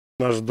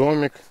Наш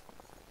домик.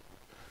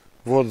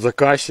 Вот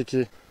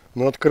заказчики.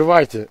 Ну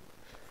открывайте.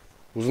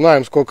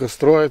 Узнаем, сколько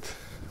строят.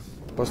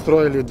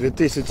 Построили в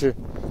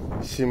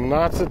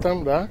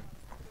 2017, да?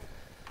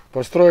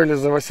 Построили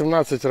за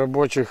 18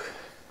 рабочих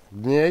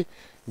дней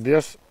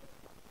без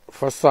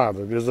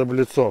фасада, без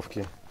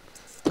облицовки.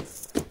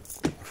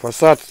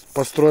 Фасад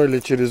построили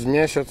через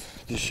месяц,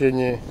 в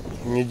течение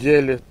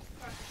недели.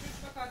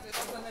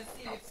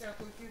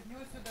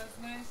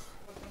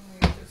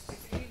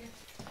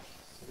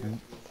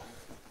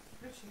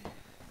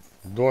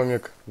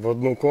 Домик в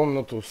одну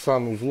комнату с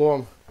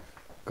санузлом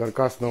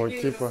каркасного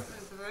типа.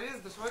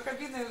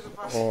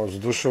 С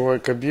душевой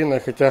кабиной.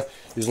 Хотя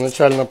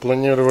изначально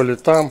планировали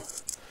там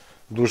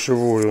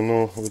душевую,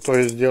 но в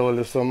итоге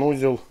сделали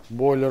санузел,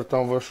 бойлер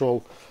там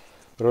вошел,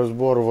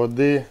 разбор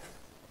воды,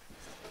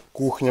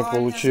 кухня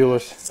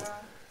получилась.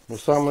 Но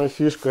самая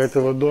фишка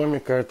этого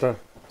домика — это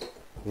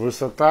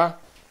высота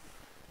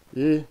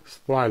и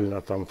спальня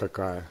там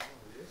такая.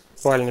 В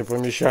спальне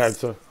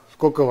помещается.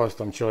 Сколько у вас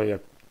там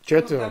человек?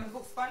 Четверо? Там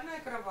двухспальная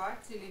кровать,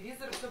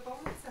 телевизор, все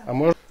полностью. А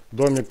может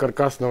домик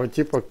каркасного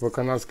типа по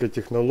канадской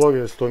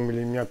технологии, 100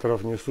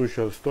 мм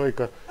несущая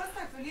стойка.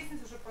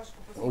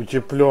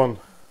 Утеплен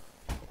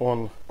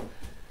он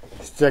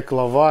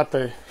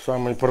стекловатой,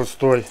 самый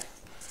простой,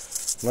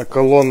 на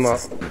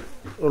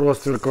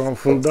колонно-ростверковом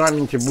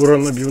фундаменте,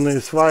 буронабивные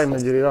сваи на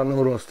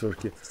деревянном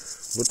ростверке.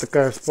 Вот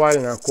такая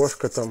спальня,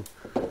 окошко там,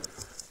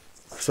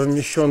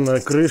 совмещенная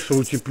крыша,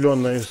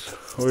 утепленная из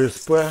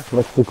ОСП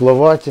на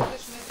стекловате.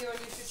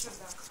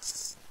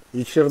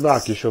 И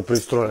чердак еще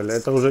пристроили.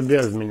 Это уже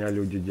без меня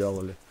люди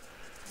делали.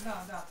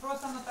 Да.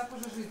 Просто оно так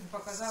уже жизнь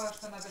показала,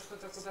 что надо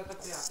что-то куда-то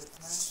прятать,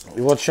 знаешь. И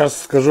вот сейчас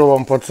скажу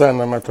вам по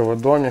ценам этого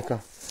домика.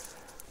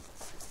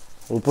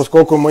 Вот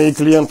поскольку мои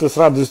клиенты с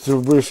радостью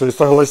бывшие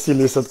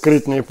согласились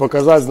открыть мне и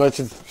показать,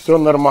 значит все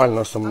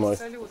нормально со мной.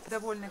 Абсолютно.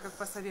 Довольны, как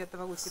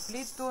посоветовал,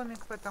 утеплить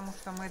домик, потому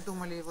что мы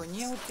думали его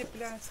не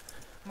утеплять.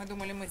 Мы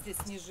думали, мы здесь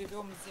не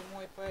живем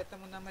зимой,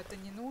 поэтому нам это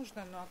не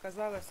нужно, но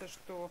оказалось,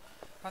 что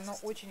оно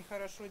очень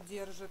хорошо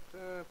держит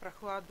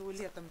прохладу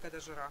летом,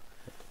 когда жара.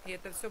 И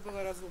это все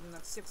было разумно.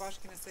 Все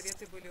Пашкины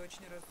советы были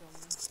очень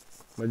разумны.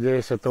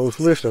 Надеюсь, это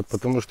услышат,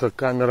 потому что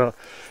камера...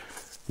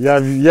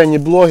 Я не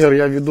блогер,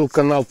 я веду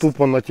канал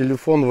тупо на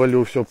телефон,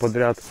 валю все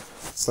подряд.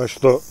 Так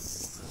что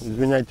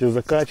извиняйте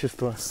за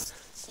качество.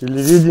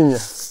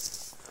 Телевидение.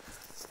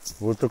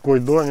 Вот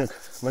такой домик.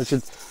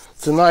 Значит,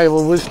 цена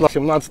его вышла,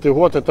 17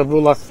 год, это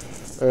было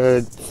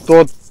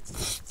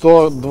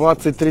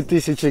 123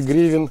 тысячи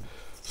гривен.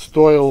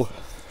 Стоил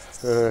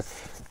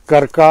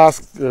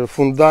каркас,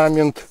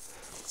 фундамент,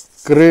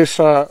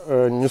 крыша,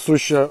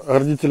 несущая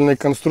оградительной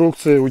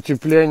конструкции,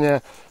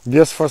 утепление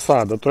без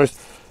фасада. То есть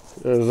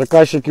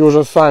заказчики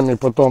уже сами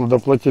потом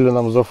доплатили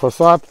нам за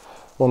фасад.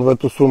 Он в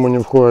эту сумму не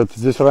входит.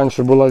 Здесь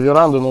раньше была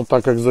веранда, но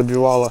так как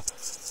забивала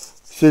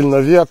сильно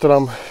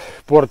ветром,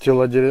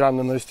 портила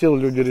деревянный настил,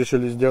 люди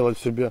решили сделать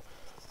себе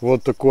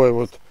вот такой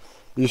вот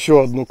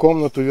еще одну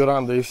комнату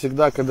веранды. И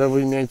всегда, когда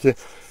вы имеете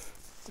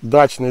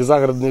дачный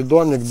загородный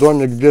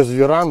домик без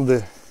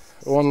веранды,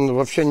 он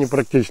вообще не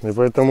практичный.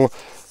 Поэтому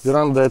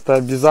веранда — это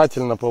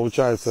обязательно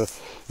получается.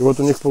 И вот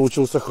у них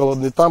получился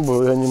холодный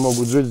тамбур, и они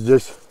могут жить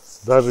здесь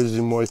даже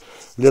зимой.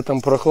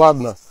 Летом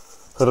прохладно,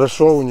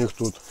 хорошо у них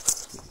тут.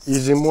 И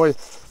зимой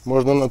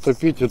можно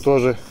натопить и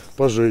тоже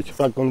пожить.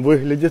 Так он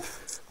выглядит.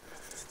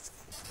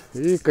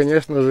 И,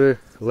 конечно же,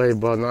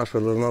 лейба наша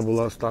должна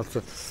была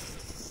остаться.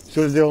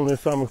 Все сделано из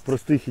самых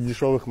простых и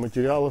дешевых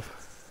материалов.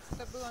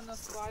 Это было на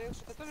сваях,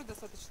 что тоже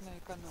достаточно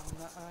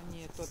экономно, а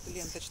не тот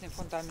ленточный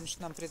фундамент,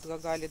 что нам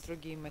предлагали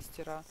другие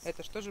мастера.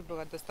 Это что же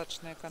было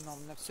достаточно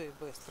экономно, все и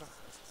быстро.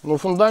 Ну,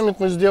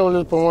 фундамент мы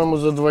сделали, по-моему,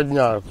 за 2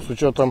 дня, с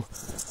учетом,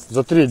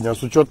 за 3 дня,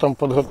 с учетом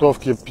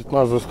подготовки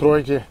 15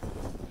 застройки,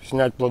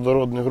 снять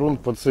плодородный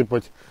грунт,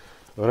 подсыпать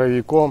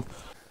гравийком.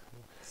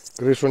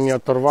 Крышу не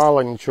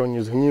оторвало, ничего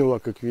не сгнило,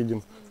 как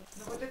видим.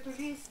 Но вот эту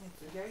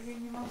лестницу, я ее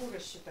не могу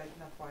рассчитать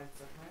на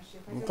пальцах, знаешь.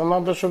 Это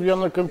надо, чтобы я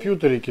на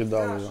компьютере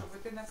кидал да, ее. чтобы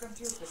ты на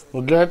компьютере.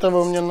 Но для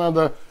этого мне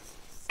надо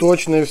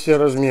точные все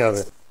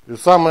размеры. И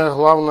самое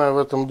главное в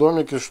этом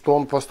домике, что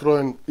он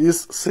построен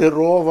из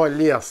сырого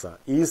леса.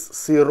 Из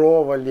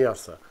сырого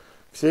леса.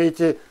 Все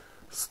эти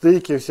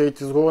стыки, все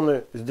эти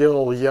сгоны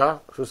сделал я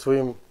со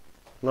своим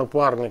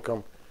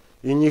напарником.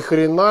 И ни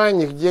хрена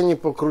нигде не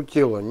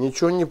покрутило,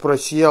 ничего не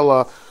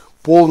просело,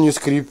 пол не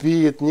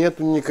скрипит,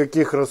 нету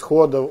никаких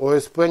расходов,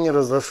 ОСП не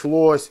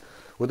разошлось.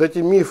 Вот эти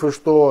мифы,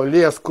 что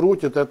лес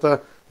крутит,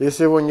 это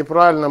если его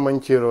неправильно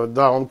монтировать,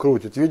 да, он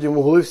крутит. Видим,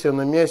 углы все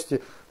на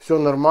месте, все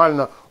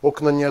нормально,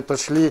 окна не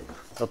отошли,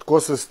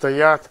 откосы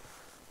стоят.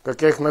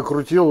 Как я их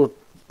накрутил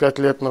 5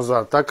 лет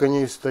назад, так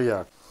они и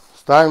стоят.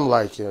 Ставим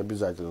лайки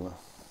обязательно.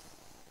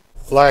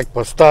 Лайк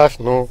поставь,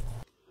 ну.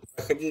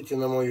 Заходите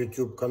на мой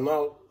YouTube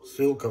канал,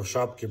 ссылка в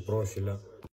шапке профиля.